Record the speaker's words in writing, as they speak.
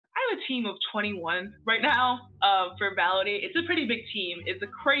on a team of 21 right now for Validate. It's a pretty big team. It's a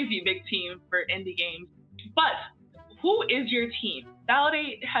crazy big team for indie games. But who is your team?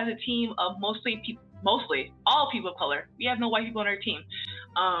 Validate has a team of mostly all people of color. We have no white people on our team.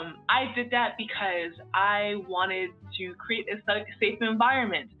 I did that because I wanted to create a safe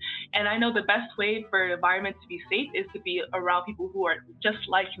environment. And I know the best way for an environment to be safe is to be around people who are just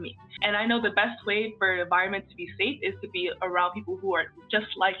like me. And I know the best way for an environment to be safe is to be around people who are just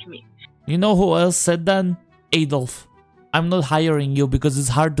like me. You know who else said that? Adolf. I'm not hiring you because it's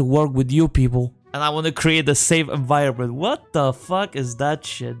hard to work with you people. And I want to create a safe environment. What the fuck is that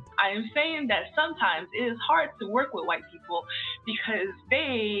shit? I am saying that sometimes it is hard to work with white people because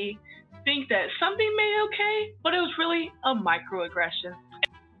they think that something made it okay, but it was really a microaggression.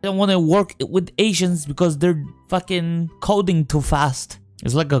 I don't want to work with Asians because they're fucking coding too fast.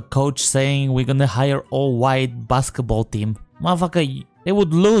 It's like a coach saying we're gonna hire all white basketball team. Motherfucker, they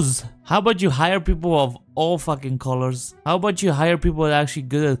would lose. How about you hire people of all fucking colors? How about you hire people that are actually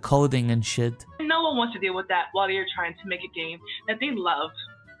good at coding and shit? No one wants to deal with that while they're trying to make a game that they love.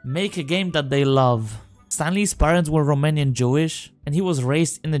 Make a game that they love. Stanley's parents were Romanian Jewish, and he was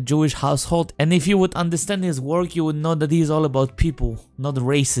raised in a Jewish household, and if you would understand his work, you would know that he's all about people, not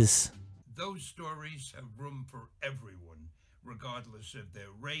races. Those stories have room for everyone, regardless of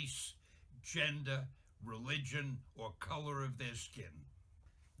their race, gender, religion, or color of their skin.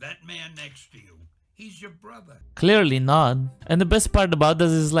 That man next to you, he's your brother. Clearly not. And the best part about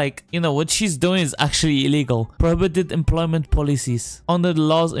this is like, you know, what she's doing is actually illegal. Prohibited employment policies. Under the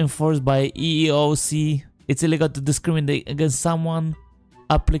laws enforced by EEOC, it's illegal to discriminate against someone,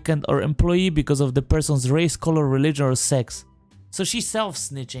 applicant or employee because of the person's race, color, religion or sex. So she's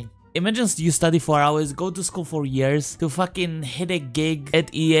self-snitching. Imagine you study 4 hours, go to school for years, to fucking hit a gig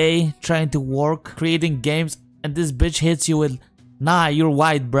at EA, trying to work, creating games, and this bitch hits you with, nah, you're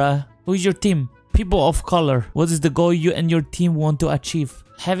white bruh. Who's your team? People of color. What is the goal you and your team want to achieve?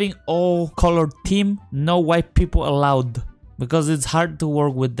 Having all colored team, no white people allowed. Because it's hard to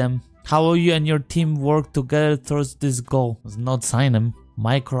work with them. How will you and your team work together towards this goal? Let's not sign him.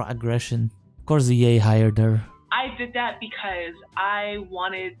 Microaggression. Of course EA hired her. I did that because I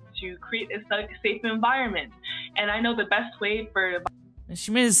wanted to create a safe environment. And I know the best way for...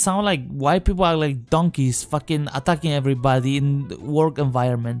 She made it sound like white people are like donkeys fucking attacking everybody in work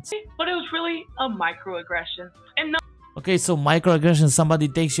environments. But it was really a microaggression. And no... Okay, so microaggression, somebody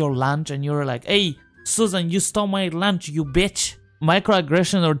takes your lunch and you're like, hey, Susan, you stole my lunch, you bitch.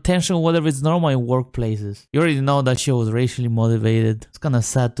 Microaggression or tension, whatever, is normal in workplaces. You already know that she was racially motivated. It's kinda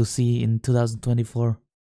sad to see in 2024.